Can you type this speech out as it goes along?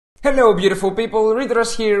Hello beautiful people,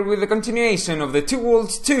 Ritoras here with the continuation of the Two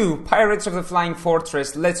Worlds 2 Pirates of the Flying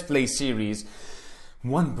Fortress Let's Play series.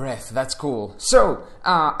 One breath, that's cool. So,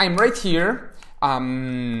 I'm right here,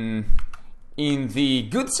 in the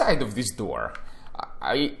good side of this door.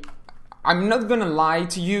 I'm not gonna lie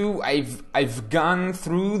to you, I've gone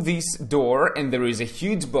through this door and there is a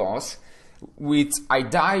huge boss which I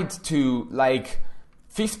died to like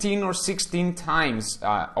 15 or 16 times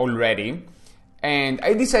already. And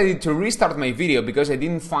I decided to restart my video because I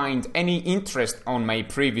didn't find any interest on my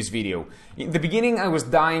previous video. In the beginning I was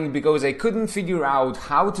dying because I couldn't figure out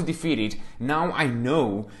how to defeat it. Now I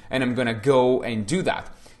know and I'm gonna go and do that.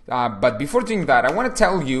 But before doing that, I want to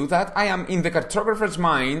tell you that I am in the cartographer's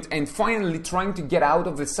mind and finally trying to get out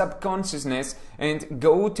of the subconsciousness and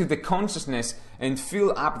go to the consciousness and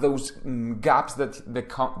fill up those gaps that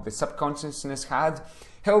the subconsciousness had.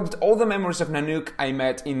 Helped all the members of Nanook I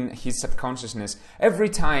met in his subconsciousness. Every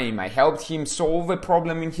time I helped him solve a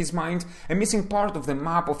problem in his mind, a missing part of the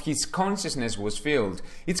map of his consciousness was filled.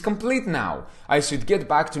 It's complete now. I should get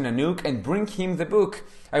back to Nanook and bring him the book.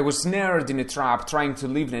 I was snared in a trap trying to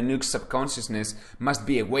leave Nanook's subconsciousness. Must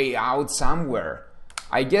be a way out somewhere.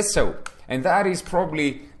 I guess so. And that is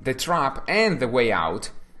probably the trap and the way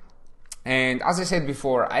out. And as I said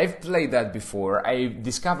before, I've played that before. I've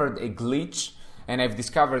discovered a glitch. And I've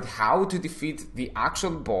discovered how to defeat the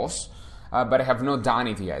actual boss, but I have not done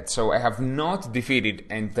it yet. So I have not defeated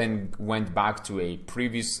and then went back to a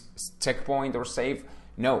previous checkpoint or save.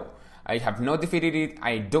 No, I have not defeated it.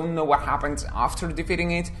 I don't know what happens after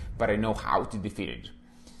defeating it, but I know how to defeat it.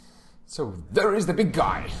 So there is the big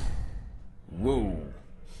guy. Whoa.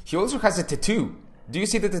 He also has a tattoo. Do you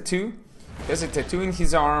see the tattoo? There's a tattoo in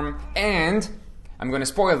his arm, and I'm gonna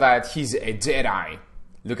spoil that, he's a Jedi.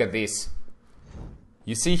 Look at this.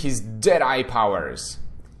 You see his Jedi powers.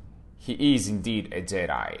 He is indeed a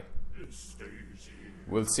Jedi.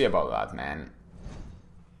 We'll see about that, man.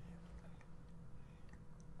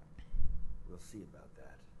 We'll see about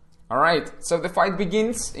that. Alright, so the fight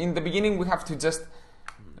begins. In the beginning we have to just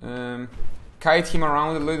kite him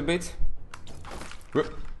around a little bit.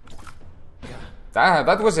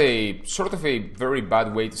 That was a sort of a very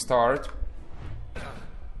bad way to start.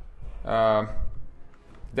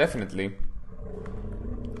 Definitely.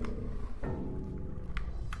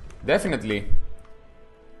 Definitely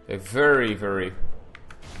a very, very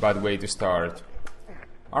bad way to start.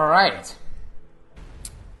 Alright.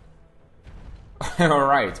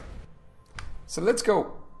 Alright. So let's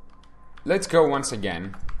go. Let's go once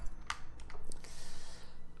again.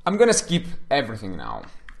 I'm gonna skip everything now.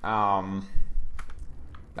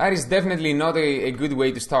 That is definitely not a good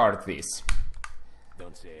way to start this.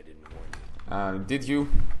 Don't say I didn't warn you. Did you?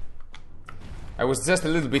 I was just a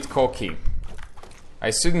little bit cocky. I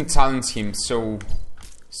shouldn't challenge him so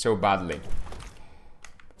badly.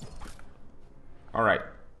 Alright.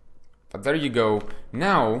 But there you go.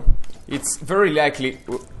 Now, it's very likely...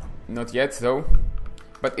 Not yet, though.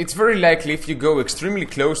 But it's very likely if you go extremely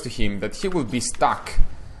close to him that he will be stuck.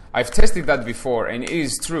 I've tested that before, and it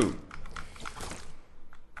is true.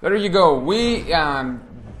 There you go. We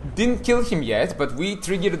didn't kill him yet, but we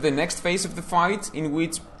triggered the next phase of the fight, in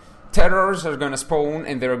which terrors are gonna spawn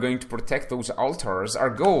and they're going to protect those altars. Our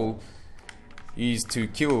goal is to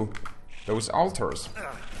kill those altars.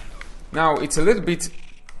 Now, it's a little bit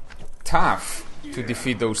tough to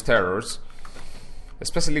defeat those terrors,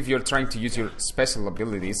 especially if you're trying to use your special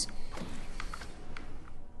abilities.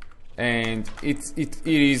 And it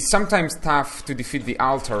is sometimes tough to defeat the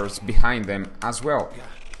altars behind them as well.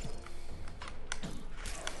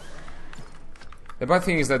 The bad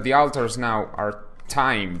thing is that the altars now are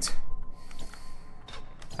timed.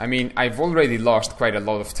 I mean, I've already lost quite a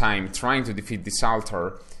lot of time trying to defeat this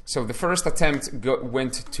altar. So the first attempt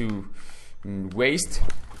went to waste.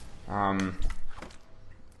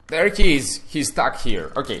 There he is. He's stuck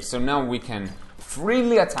here. Okay, so now we can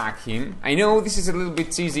freely attack him. I know this is a little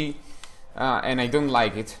bit cheesy, and I don't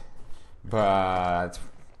like it. But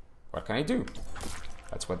what can I do?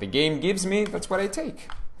 That's what the game gives me. That's what I take.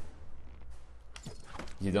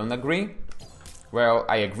 You don't agree? Well,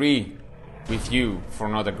 I agree with you for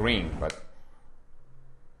not agreeing, but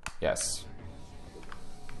yes.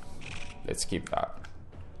 Let's keep that.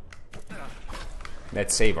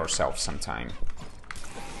 Let's save ourselves some time.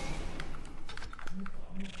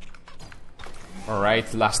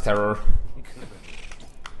 Alright, last terror.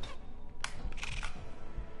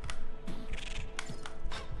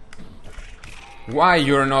 Why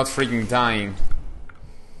you're not freaking dying?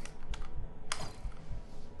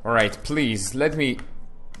 Alright, please, let me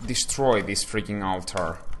destroy this freaking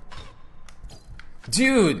altar.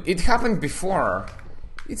 Dude, it happened before.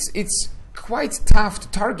 It's quite tough to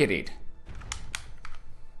target it.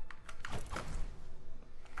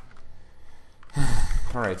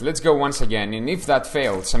 Alright, let's go once again, and if that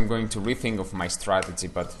fails, I'm going to rethink of my strategy,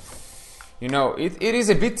 but you know, it is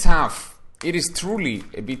a bit tough. It is truly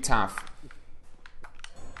a bit tough.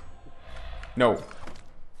 No.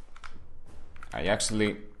 I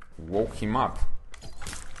actually woke him up.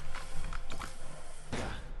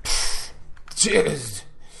 Jeez.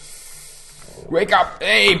 Wake up!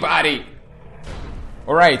 Hey, buddy!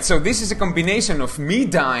 Alright, so this is a combination of me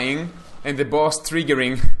dying and the boss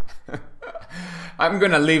triggering. I'm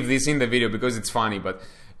gonna leave this in the video because it's funny, but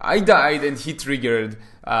I died and he triggered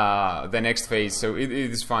the next phase, so it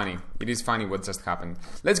is funny. It is funny what just happened.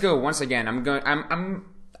 Let's go once again.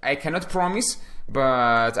 I cannot promise,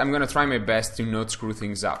 but I'm gonna try my best to not screw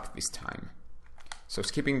things up this time. So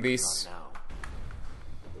skipping this.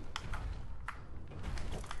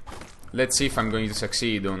 Let's see if I'm going to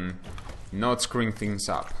succeed on not screwing things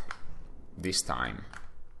up this time.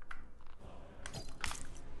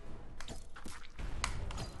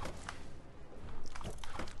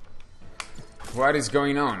 What is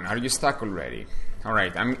going on? Are you stuck already?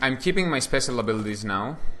 Alright, I'm keeping my special abilities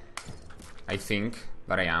now. I think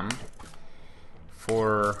that I am.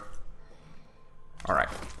 Alright.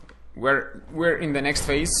 We're in the next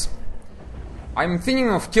phase. I'm thinking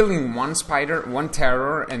of killing one spider, one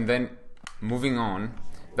terror, and then moving on.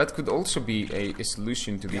 That could also be a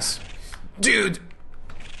solution to this. Dude!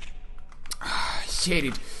 I hate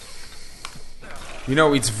it. You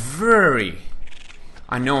know, it's very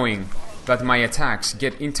annoying that my attacks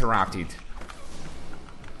get interrupted.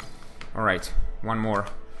 Alright, one more.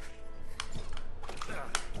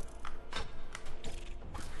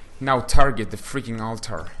 Now target the freaking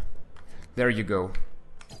altar. There you go.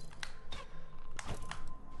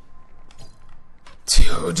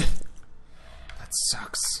 Dude! That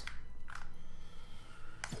sucks.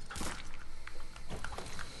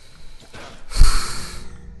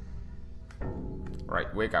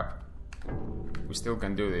 Right, wake up. We still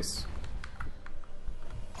can do this.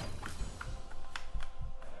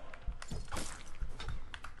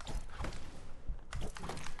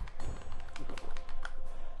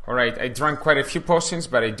 Alright, I drank quite a few potions,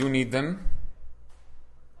 but I do need them.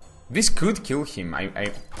 This could kill him.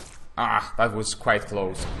 That was quite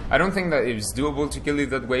close. I don't think that it's doable to kill it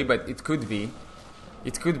that way, but it could be.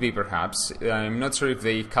 It could be, perhaps. I'm not sure if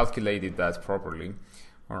they calculated that properly.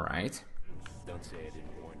 Alright. Don't say I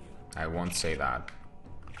didn't warn you. I won't say that.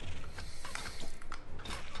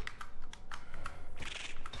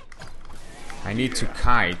 I need to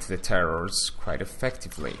kite the terrors quite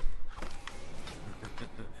effectively.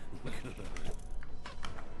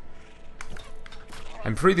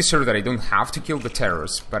 I'm pretty sure that I don't have to kill the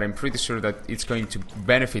terrors, but I'm pretty sure that it's going to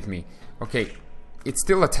benefit me. Okay, it's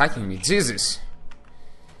still attacking me. Jesus!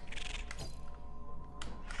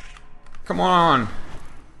 Come on!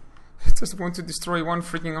 I just want to destroy one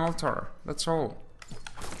freaking altar. That's all.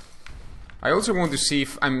 I also want to see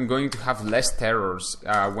if I'm going to have less terrors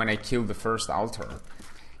when I kill the first altar.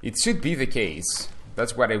 It should be the case.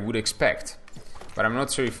 That's what I would expect. But I'm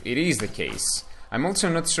not sure if it is the case. I'm also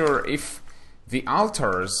not sure if the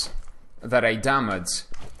altars that I damage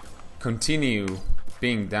continue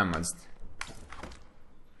being damaged.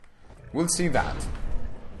 We'll see that.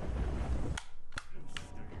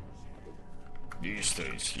 He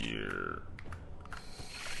stays here.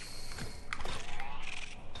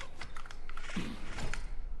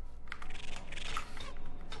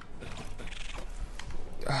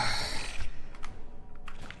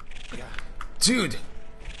 Dude!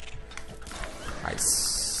 I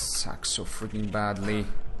suck so freaking badly.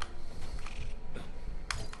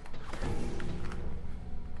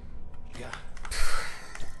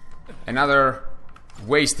 Another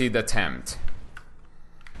wasted attempt.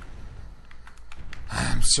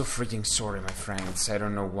 I'm so freaking sorry, my friends. I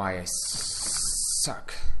don't know why I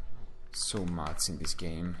suck so much in this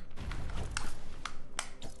game.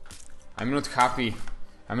 I'm not happy.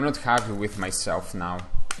 I'm not happy with myself now.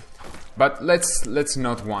 But let's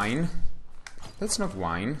not whine. Let's not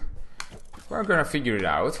whine. We're gonna figure it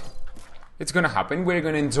out. It's gonna happen. We're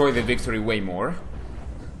gonna enjoy the victory way more,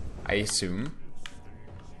 I assume.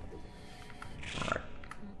 Alright.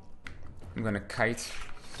 I'm gonna kite.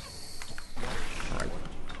 Alright.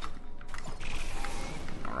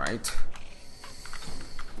 Alright.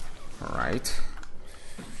 Alright.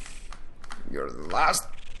 You're the last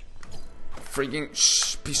freaking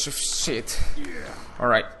piece of shit.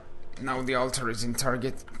 Alright. Now the altar is in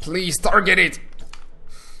target. Please target it!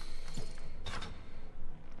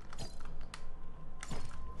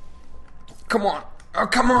 Come on! Oh,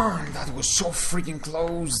 come on! That was so freaking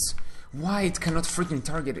close! Why it cannot freaking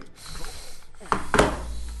target it?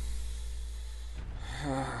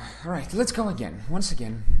 Alright, let's go again. Once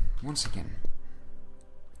again.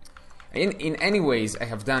 In any ways, I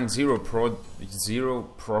have done zero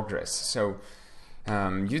progress. So,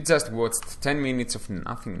 you just watched 10 minutes of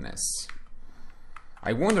nothingness.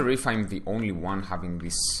 I wonder if I'm the only one having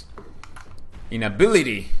this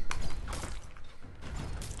inability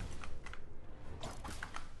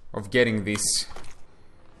of getting this,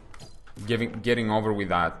 getting over with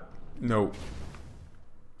that. No,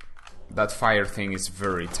 that fire thing is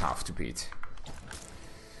very tough to beat.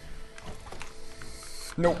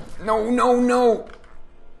 No, no, no, no!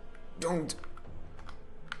 Don't.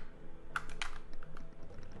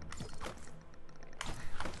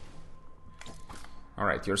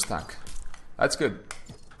 Alright, you're stuck. That's good.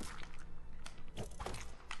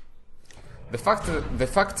 The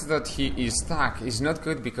fact that he is stuck is not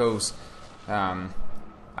good because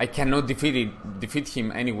I cannot defeat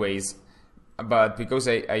him anyways, but because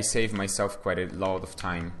I save myself quite a lot of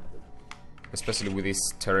time, especially with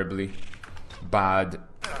this terribly bad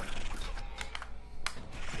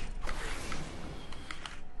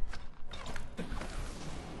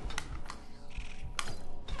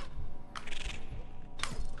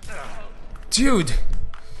dude.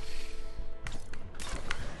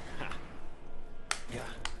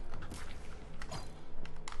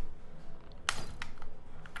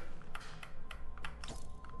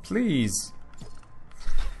 Please.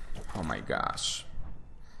 Oh my gosh.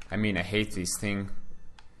 I mean, I hate this thing.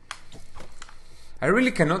 I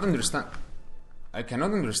really cannot understand. I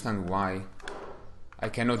cannot understand why I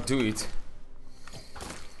cannot do it.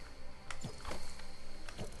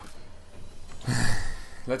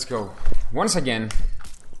 Let's go. Once again.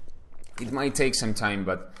 It might take some time,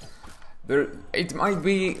 but it might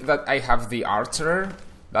be that I have the archer.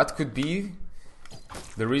 That could be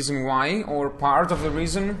the reason why, or part of the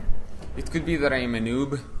reason. It could be that I am a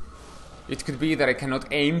noob. It could be that I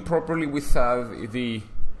cannot aim properly with the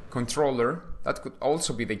controller. That could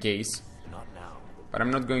also be the case. Not now. But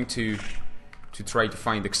I'm not going to try to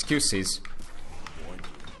find excuses.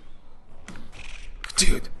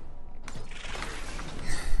 Dude.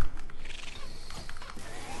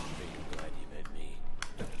 Glad you met me.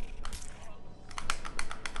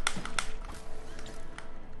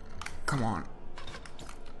 Come on.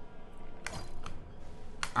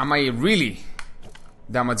 Am I really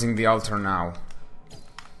damaging the altar now?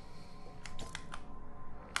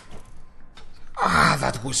 Ah,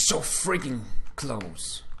 that was so freaking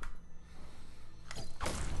close.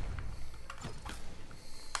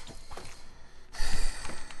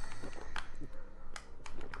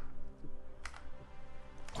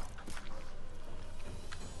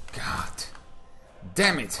 God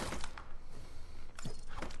damn it.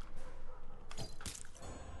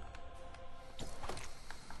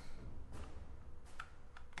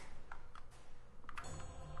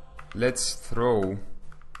 Let's throw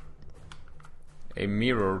a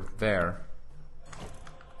mirror there.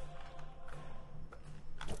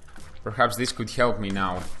 Perhaps this could help me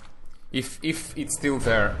now. If it's still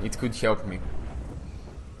there, it could help me.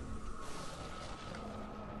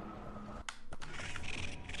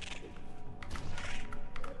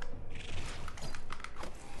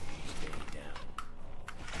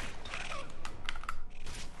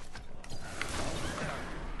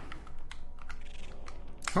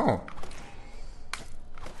 Oh.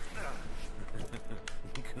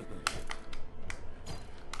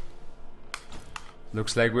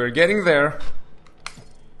 Looks like we're getting there.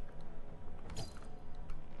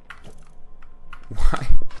 Why?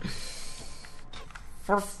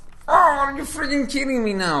 Oh, are you freaking kidding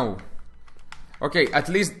me now? Okay, at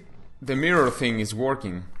least the mirror thing is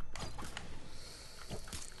working.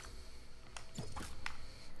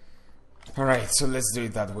 Alright, so let's do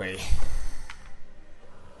it that way.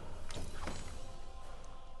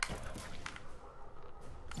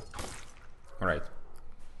 Alright.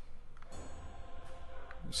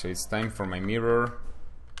 So it's time for my mirror.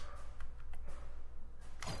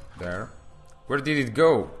 There. Where did it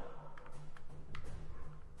go?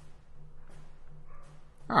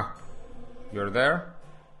 Ah. You're there?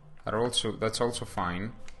 That's also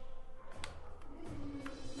fine.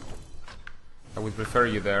 I would prefer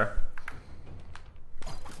you there.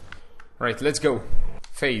 Right, let's go.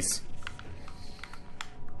 Phase.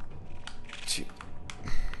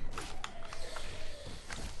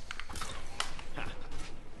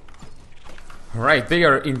 Alright, they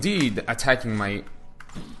are indeed attacking my...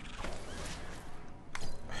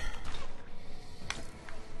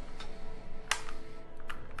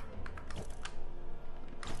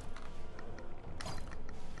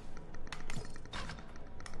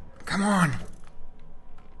 Come on!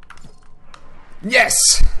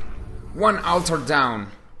 Yes! One altar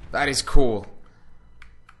down. That is cool.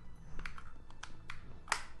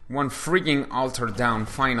 One freaking altar down,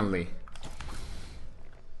 finally.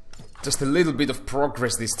 Just a little bit of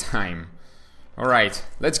progress this time. Alright,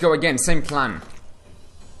 let's go again, same plan.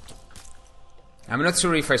 I'm not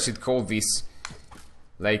sure if I should call this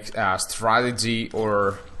like strategy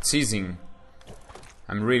or teasing.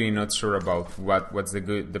 I'm really not sure about what's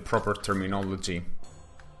the proper terminology.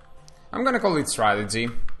 I'm gonna call it strategy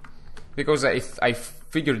because I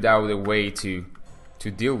figured out a way to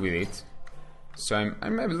deal with it. So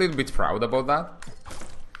I'm a little bit proud about that.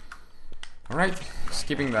 Alright,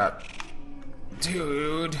 skipping that.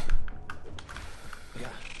 Dude.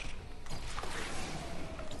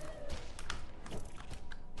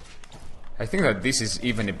 I think that this is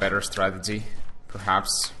even a better strategy,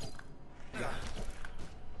 perhaps.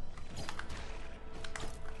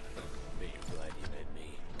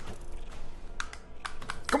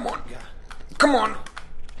 Come on! Come on!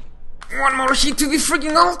 One more hit to the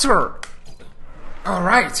freaking altar!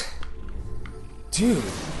 Alright. Dude,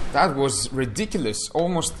 that was ridiculous.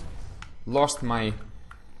 Almost lost my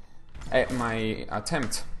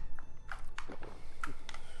attempt.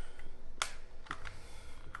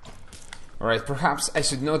 Alright, perhaps I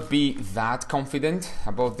should not be that confident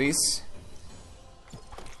about this.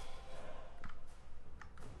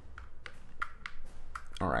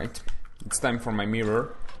 Alright, it's time for my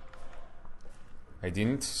mirror. I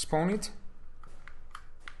didn't spawn it?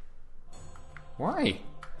 Why?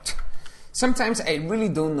 Sometimes I really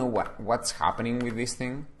don't know what's happening with this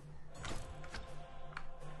thing.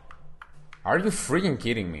 Are you freaking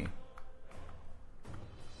kidding me?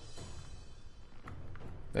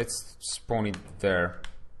 Let's spawn it there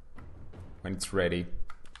when it's ready.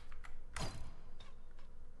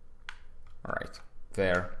 Alright,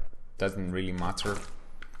 there. Doesn't really matter.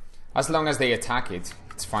 As long as they attack it,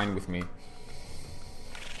 it's fine with me.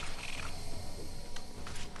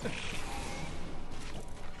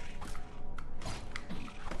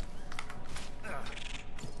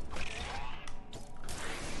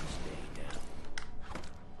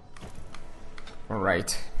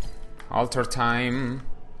 Alright. Altar time.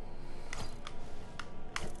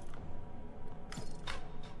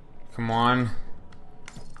 Come on.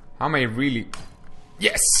 How am I really...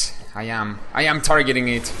 Yes! I am targeting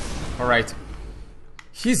it. Alright.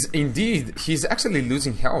 He's actually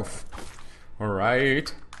losing health.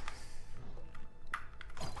 Alright.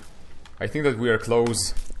 I think that we are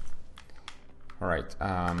close. Alright.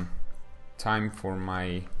 Time for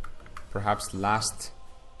my perhaps last...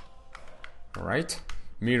 Alright,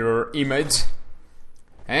 mirror image,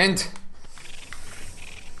 and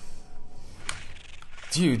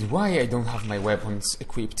dude, why I don't have my weapons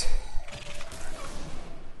equipped?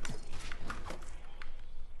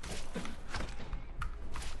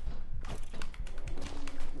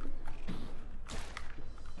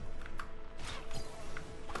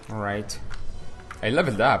 Alright, I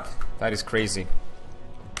leveled up, that is crazy.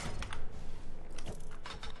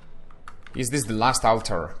 Is this the last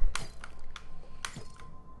altar?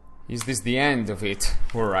 Is this the end of it?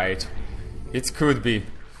 Alright. It could be.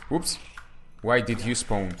 Whoops. Why did you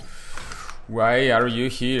spawn? Why are you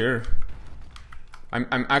here?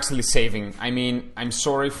 I'm actually saving. I mean, I'm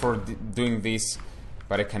sorry for doing this,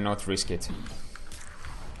 but I cannot risk it.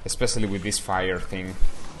 Especially with this fire thing.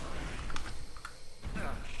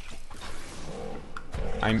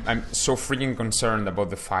 I'm so freaking concerned about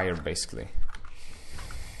the fire, basically.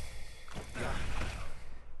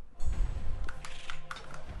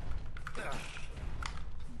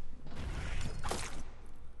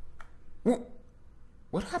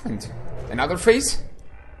 What happened? Another phase?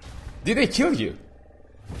 Did I kill you?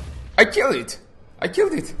 I killed it! I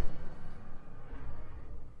killed it!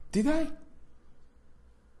 Did I?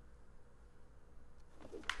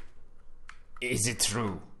 Is it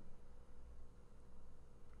true?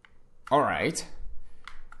 Alright.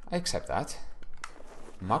 I accept that.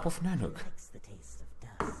 Map of Nanook. The taste of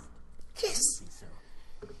dust. Yes! So,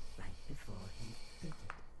 right before he did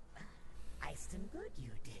it. Iced him good,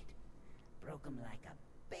 you did. Broke him like a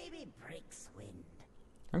baby breaks wind.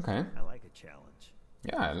 Okay. I like a challenge.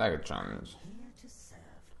 Yeah, I like a challenge. Here to serve.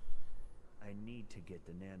 I need to get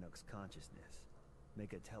the Nanook's consciousness.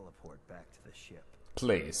 Make a teleport back to the ship.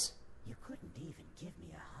 Please. You couldn't even give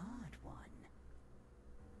me a hard one.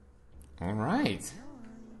 Alright.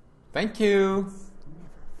 Thank you. Never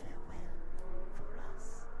farewell for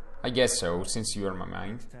us. I guess so, since you are my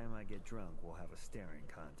mind. Next time I get drunk, we'll have a staring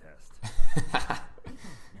contest. We don't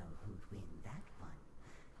know who'd win that one.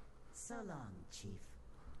 So long, Chief.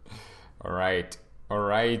 Alright.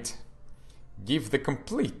 Alright. Give the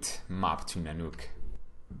complete map to Nanook.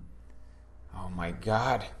 Oh my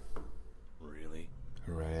god. Really?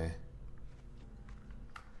 Hooray.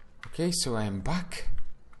 Okay, so I am back.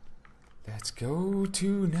 Let's go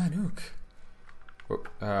to Nanook.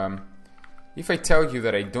 Oh, if I tell you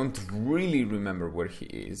that I don't really remember where he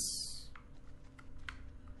is,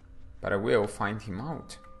 but I will find him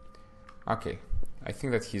out. Okay, I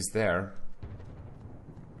think that he's there.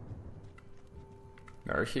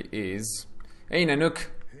 There he is. Hey, Nanook.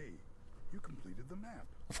 Hey, you completed the map.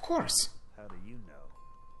 Of course. How do you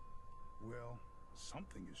know? Well,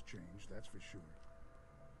 something has changed, that's for sure.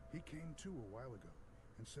 He came to a while ago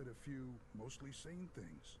and said a few mostly sane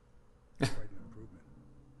things. Quite an improvement.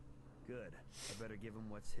 Good. I better give him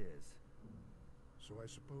what's his. So I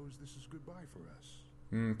suppose this is goodbye for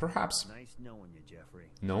us. Perhaps. Nice knowing you, Jeffrey.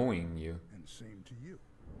 Knowing you. And same to you.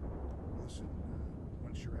 Listen,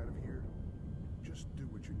 once you're out of here, just do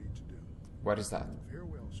what you need to do. What is that?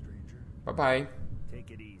 Farewell, stranger. Bye-bye.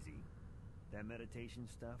 Take it easy. That meditation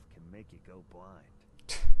stuff can make you go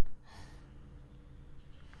blind.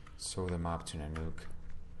 Show the map to Nanook.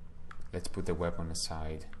 Let's put the weapon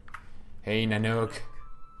aside. Hey, Nanook.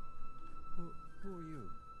 Who are you?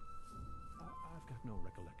 I've got no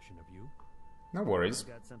recollection of you. No worries.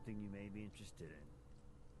 I've got something you may be interested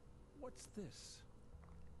in. What's this?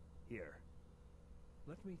 Here.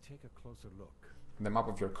 Let me take a closer look. The map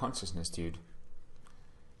of your consciousness, dude.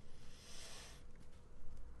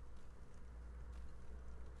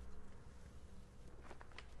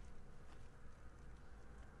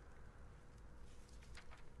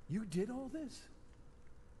 You did all this?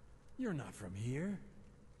 You're not from here.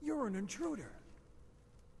 You're an intruder.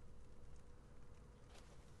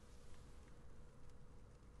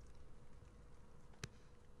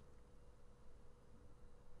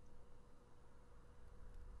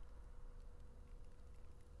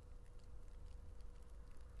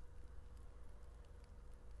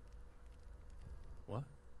 What?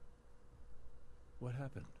 What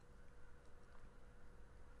happened?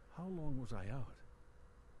 How long was I out?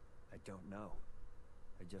 I don't know.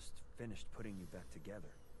 I just finished putting you back together.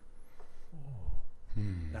 Oh,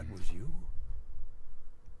 that was you?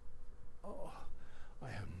 Oh, I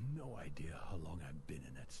have no idea how long I've been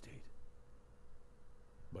in that state.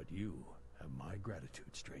 But you have my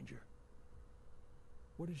gratitude, stranger.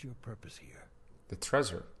 What is your purpose here? The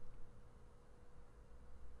treasure.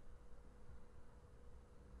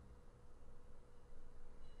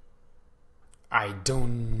 I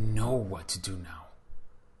don't know what to do now.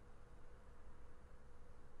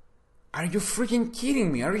 Are you freaking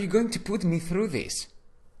kidding me? Are you going to put me through this?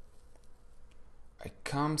 I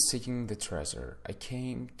come seeking the treasure. I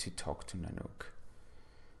came to talk to Nanook.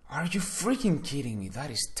 Are you freaking kidding me?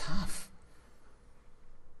 That is tough.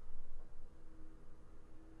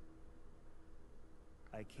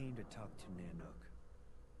 I came to talk to Nanook.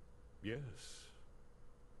 Yes.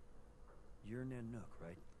 You're Nanook,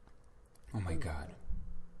 right? Oh my god.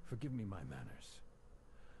 Forgive me my manners.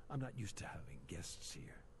 I'm not used to having guests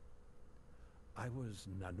here. I was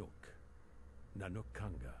Nanook. Nanook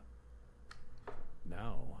Kanga.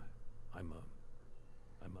 Now, I'm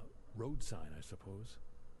a road sign, I suppose.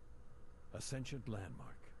 A sentient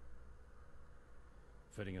landmark.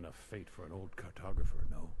 Fitting enough fate for an old cartographer,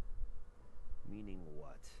 no? Meaning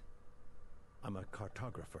what? I'm a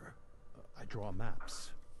cartographer. I draw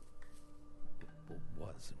maps. Well,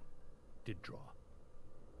 was and did draw.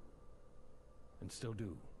 And still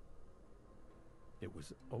do. It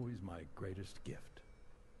was always my greatest gift.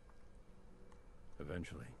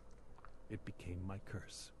 Eventually, it became my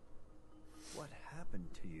curse. What happened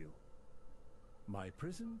to you? My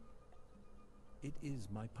prison? It is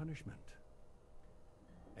my punishment.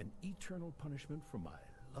 An eternal punishment for my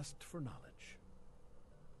lust for knowledge.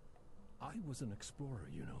 I was an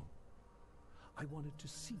explorer, you know. I wanted to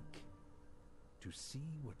seek, to see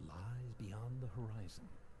what lies beyond the horizon.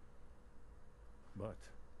 But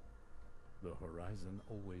the horizon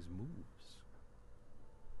always moves.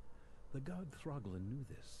 The god Throglin knew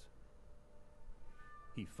this.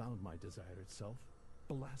 He found my desired self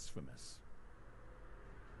blasphemous.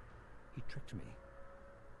 He tricked me,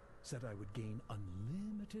 said I would gain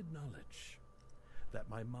unlimited knowledge, that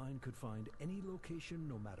my mind could find any location,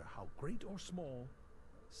 no matter how great or small,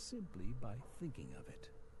 simply by thinking of it.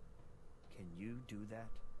 Can you do that?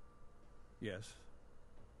 Yes.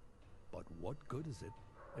 But what good is it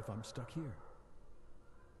if I'm stuck here?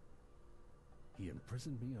 He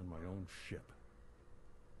imprisoned me on my own ship.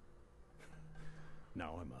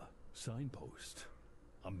 Now I'm a signpost,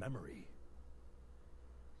 a memory.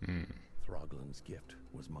 Throglin's gift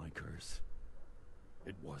was my curse.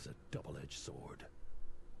 It was a double-edged sword.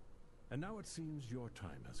 And now it seems your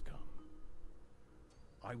time has come.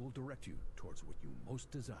 I will direct you towards what you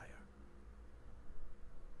most desire.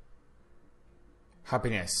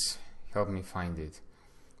 Happiness. Help me find it.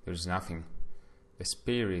 There's nothing. The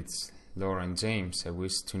spirits, Laura and James, I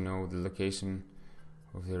wish to know the location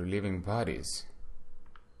of their living bodies.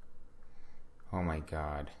 Oh my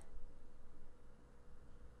god.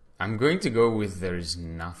 I'm going to go with there is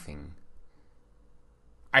nothing.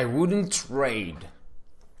 I wouldn't trade.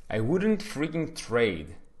 I wouldn't freaking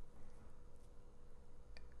trade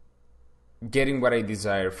getting what I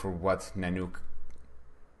desire for what Nanook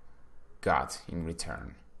got in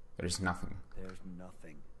return. There is nothing. There's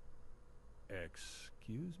nothing.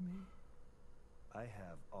 Excuse me? I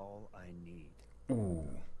have all I need. Ooh.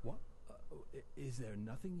 What? Is there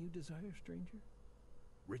nothing you desire, stranger?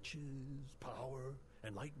 Riches, power,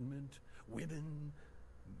 enlightenment, women,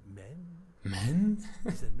 men? Men?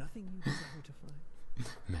 Is there nothing you desire to find?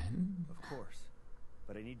 Men? Of course.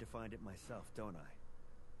 But I need to find it myself, don't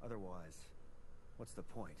I? Otherwise, what's the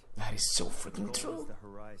point? That is so The freaking goal is true. the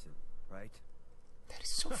horizon, right? That is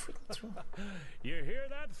so freaking true. You hear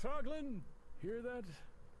that, Thoglin? Hear that?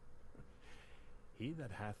 He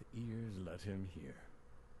that hath ears, let him hear.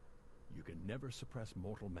 You can never suppress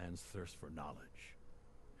mortal man's thirst for knowledge,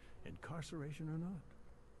 incarceration or not.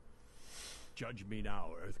 Judge me now,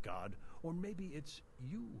 Earth God, or maybe it's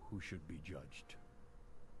you who should be judged.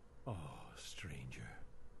 Oh, stranger.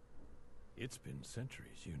 It's been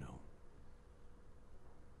centuries, you know.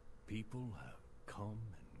 People have come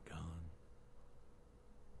and gone.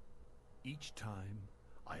 Each time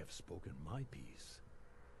I have spoken my piece,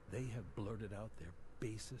 they have blurted out their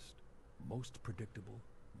basest, most predictable,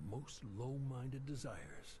 most low-minded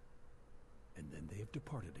desires. And then they have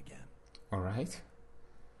departed again. Alright.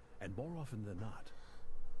 And more often than not,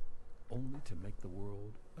 only to make the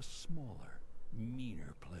world a smaller,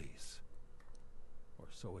 meaner place. Or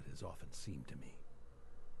so it has often seemed to me.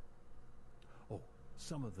 Oh,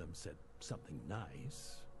 some of them said something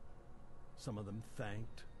nice. Some of them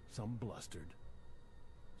thanked, some blustered,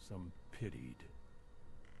 some pitied.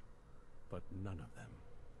 But none of them,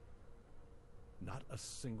 not a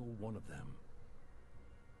single one of them,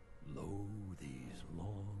 lo, these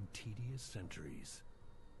long, tedious centuries,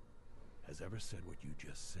 has ever said what you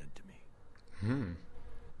just said to me.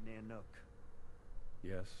 Nanook.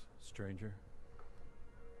 Yes, stranger?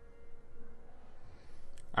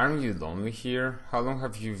 Aren't you lonely here? How long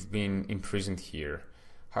have you been imprisoned here?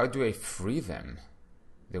 How do I free them?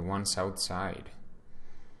 The ones outside.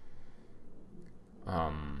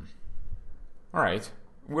 Alright.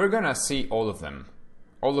 We're gonna see all of them.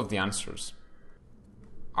 All of the answers.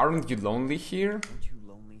 Aren't you lonely here? Aren't you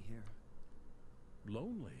lonely here?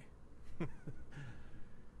 Lonely?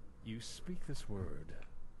 You speak this word.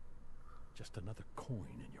 Just another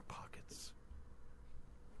coin in your pockets.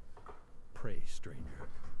 Pray, stranger.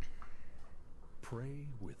 Pray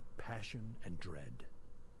with passion and dread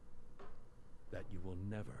that you will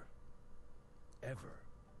never, ever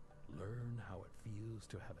learn how it feels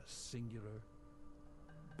to have a singular,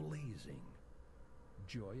 blazing,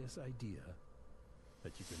 joyous idea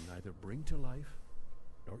that you can neither bring to life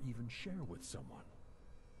nor even share with someone.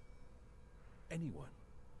 Anyone.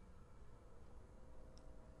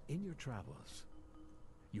 In your travels,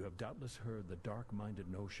 you have doubtless heard the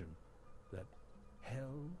dark-minded notion that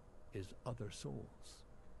hell is other souls.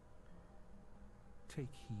 Take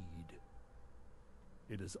heed.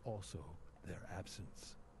 It is also their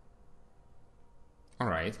absence.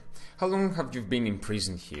 Alright. How long have you been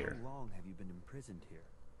imprisoned here? How long have you been imprisoned here?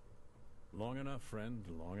 Long enough, friend,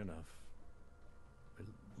 long enough.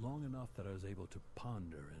 Long enough that I was able to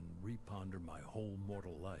ponder and reponder my whole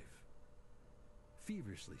mortal life.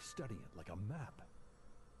 Feverishly study it like a map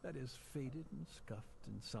that is faded and scuffed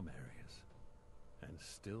in some areas, and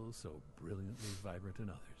still so brilliantly vibrant in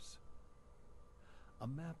others. A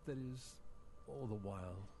map that is, all the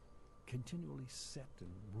while, continually set and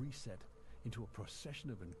reset into a procession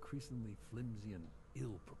of increasingly flimsy and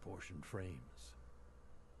ill-proportioned frames.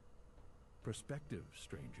 Perspective,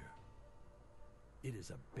 stranger. It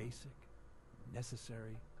is a basic,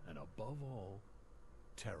 necessary, and above all,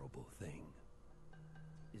 terrible thing.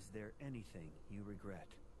 Is there anything you regret?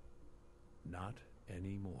 Not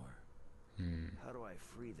anymore. How do I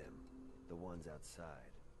free them, the ones outside?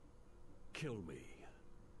 Kill me.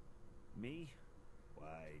 Me?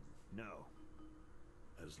 Why, no.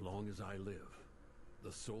 As long as I live,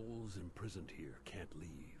 the souls imprisoned here can't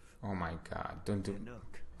leave. Oh my god,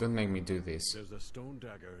 Nanook, don't make me do this. There's a stone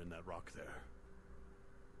dagger in that rock there.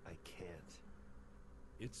 I can't.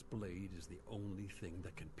 Its blade is the only thing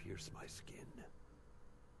that can pierce my skin.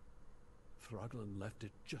 Throglin left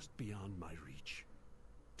it just beyond my reach.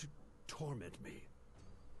 To torment me.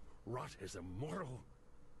 Rot as a mortal.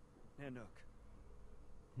 Nanook.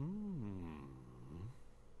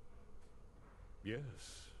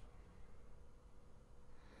 Yes.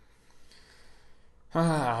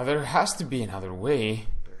 There has to be another way.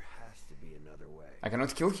 There has to be another way. I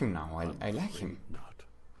cannot kill him now. I like him. Not.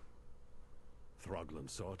 Throglin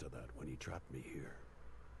saw to that when he trapped me here.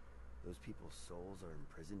 Those people's souls are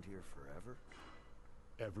imprisoned here forever?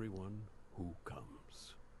 Everyone who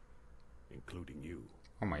comes, including you.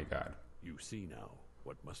 Oh my god. You see now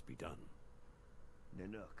what must be done.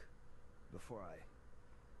 Nanook,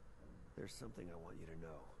 there's something I want you to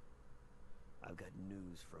know. I've got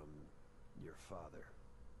news from your father.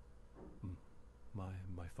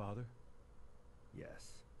 My father?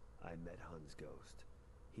 Yes, I met Hun's ghost.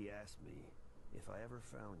 He asked me if I ever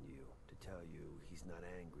found you to tell you he's not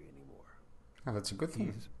angry anymore. Oh, that's a good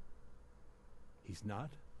thing. He's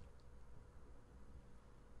not?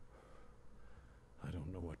 I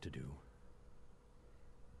don't know what to do.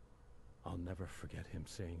 I'll never forget him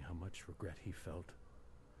saying how much regret he felt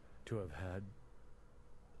to have had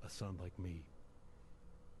a son like me.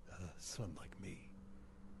 A son like me.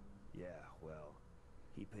 Yeah, well,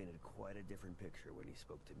 he painted quite a different picture when he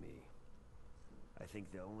spoke to me. I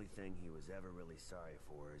think the only thing he was ever really sorry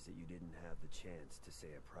for is that you didn't have the chance to say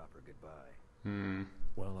a proper goodbye.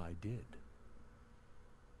 Well, I did.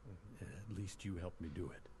 At least you helped me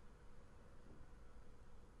do it.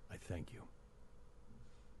 I thank you.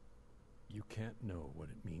 You can't know what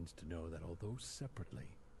it means to know that although separately,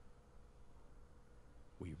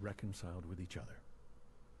 we reconciled with each other.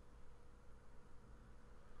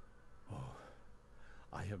 Oh,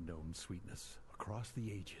 I have known sweetness across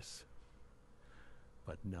the ages,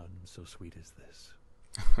 but none so sweet as this.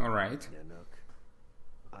 Alright. Nanook,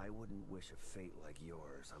 I wouldn't wish a fate like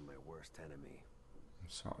yours on my worst enemy. I'm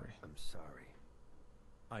sorry. I'm sorry.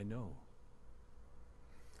 I know.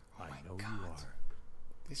 Oh I my know God. you are.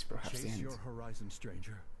 This is perhaps the Chase end. your horizon,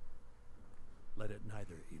 stranger. Let it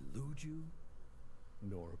neither elude you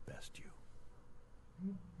nor best you.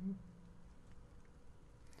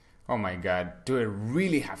 Oh my god, do I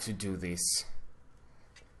really have to do this?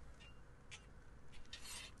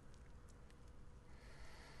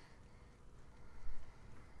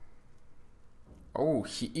 Oh,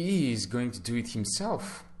 he is going to do it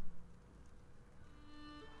himself.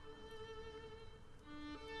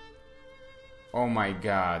 Oh my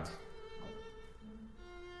god.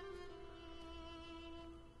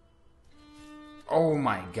 Oh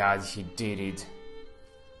my god, he did it.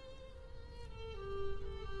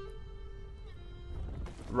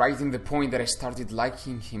 Right in the point that I started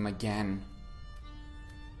liking him again.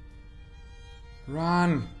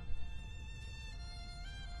 Run!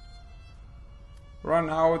 Run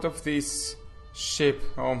out of this ship.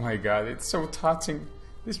 Oh my god, it's so touching.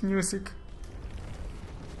 This music.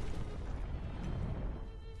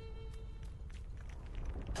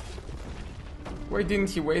 Why didn't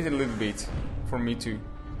he wait a little bit for me to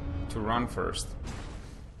run first?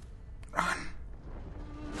 Run!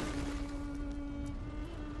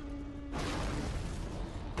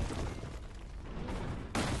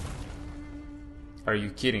 Are you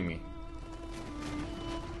kidding me?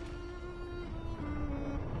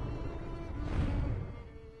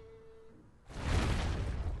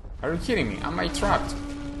 Are you kidding me? Am I trapped?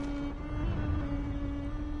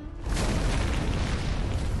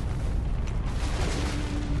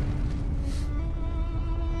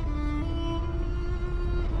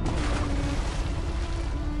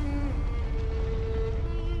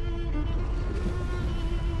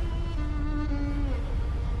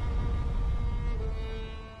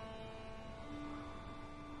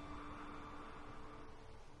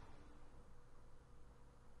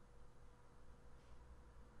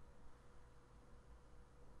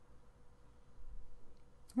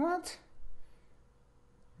 What?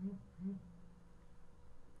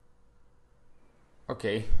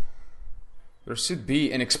 Okay. There should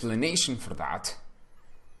be an explanation for that.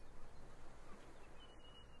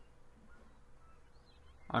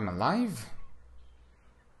 I'm alive?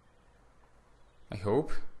 I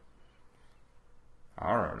hope.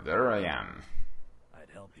 Alright, there I am. I'd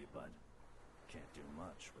help you, but can't do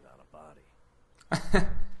much without a body.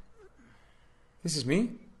 This is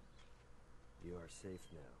me? You are safe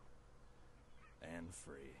now. And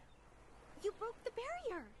free. You broke the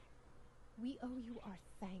barrier. We owe you our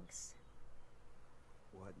thanks.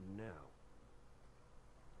 What now?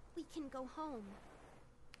 We can go home.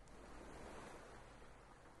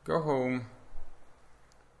 Go home.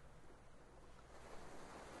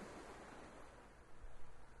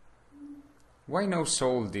 Why no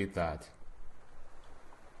soul did that?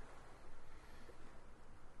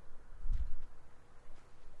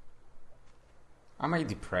 Am I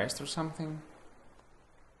depressed or something?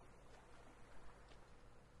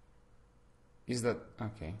 Is that...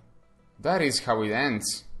 okay. That is how it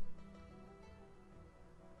ends.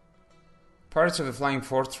 Pirates of the Flying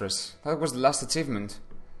Fortress. That was the last achievement.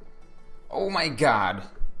 Oh my god.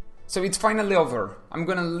 So it's finally over. I'm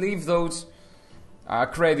gonna leave those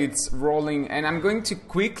credits rolling, and I'm going to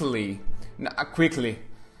quickly,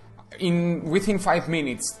 within 5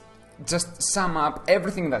 minutes, just sum up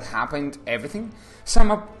everything that happened,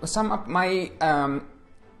 sum up my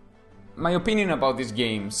my opinion about this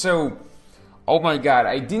game. So, oh my god,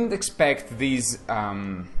 I didn't expect this.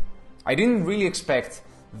 I didn't really expect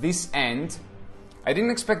this end. I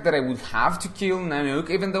didn't expect that I would have to kill Nanook,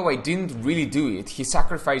 even though I didn't really do it. He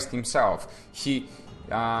sacrificed himself. He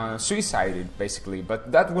suicided, basically.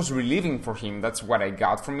 But that was relieving for him. That's what I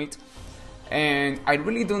got from it. And I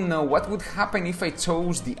really don't know what would happen if I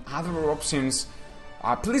chose the other options.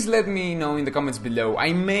 Please let me know in the comments below.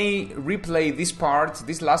 I may replay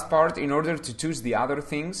this last part, in order to choose the other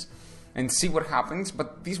things and see what happens.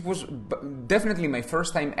 But this was definitely my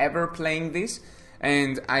first time ever playing this.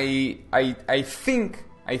 And I think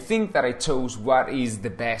that I chose what is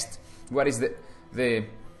the best, what is the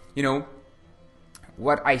you know,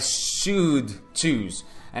 what I should choose.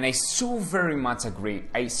 And I so very much agree.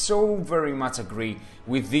 I so very much agree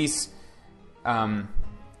with this.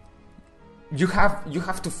 You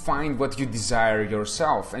have to find what you desire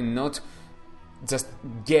yourself, and not just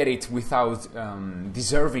get it without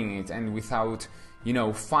deserving it, and without, you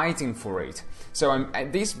know, fighting for it. So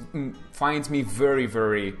this finds me very,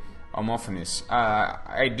 very homophonous.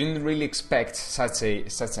 I didn't really expect such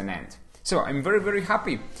an end. So I'm very, very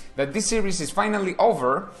happy that this series is finally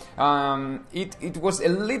over. It was a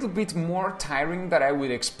little bit more tiring than I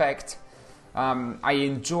would expect. I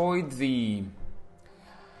enjoyed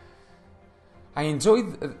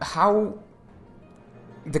how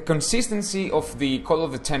the consistency of the Call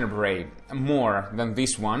of the Tenebrae more than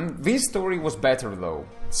this one. This story was better though,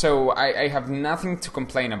 so I have nothing to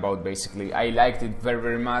complain about. Basically, I liked it very,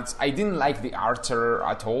 very much. I didn't like the archer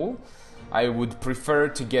at all. I would prefer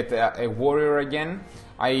to get a warrior again.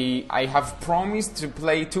 I have promised to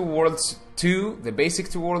play Two Worlds 2, the basic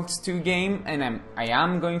Two Worlds 2 game, and I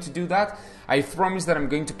am going to do that. I promised that I'm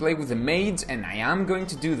going to play with the mage, and I am going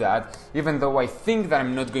to do that, even though I think that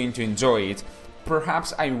I'm not going to enjoy it.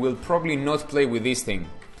 Perhaps I will probably not play with this thing.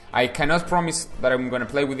 I cannot promise that I'm gonna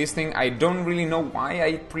play with this thing. I don't really know why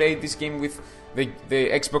I played this game with the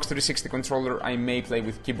Xbox 360 controller. I may play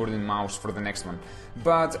with keyboard and mouse for the next one.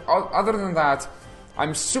 But other than that,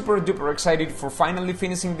 I'm super duper excited for finally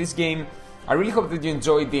finishing this game. I really hope that you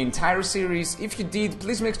enjoyed the entire series. If you did,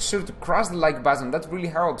 please make sure to crush the like button. That really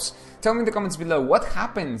helps. Tell me in the comments below what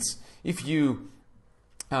happens if you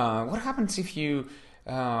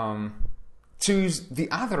choose the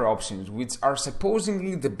other options, which are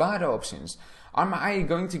supposedly the bad options. Am I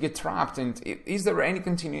going to get trapped, and is there any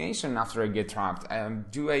continuation after I get trapped?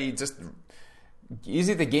 Is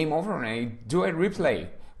it a game over, and do I replay?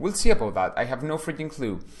 We'll see about that. I have no freaking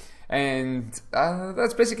clue. And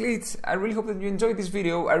that's basically it. I really hope that you enjoyed this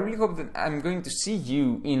video. I really hope that I'm going to see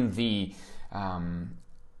you in the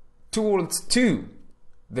Two Worlds 2,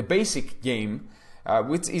 the basic game,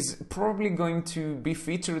 which is probably going to be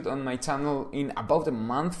featured on my channel in about a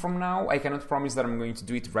month from now. I cannot promise that I'm going to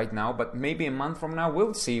do it right now, but maybe a month from now.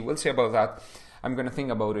 We'll see about that. I'm gonna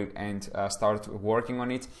think about it and start working on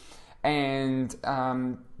it. And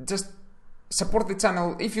just support the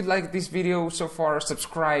channel. If you like this video so far,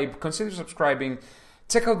 subscribe, consider subscribing.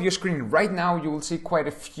 Check out your screen right now. You will see quite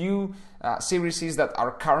a few series that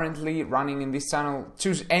are currently running in this channel.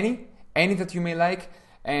 Choose any that you may like.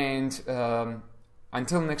 And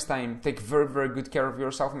until next time, take very, very good care of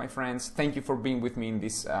yourself, my friends. Thank you for being with me in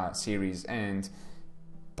this series, and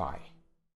bye.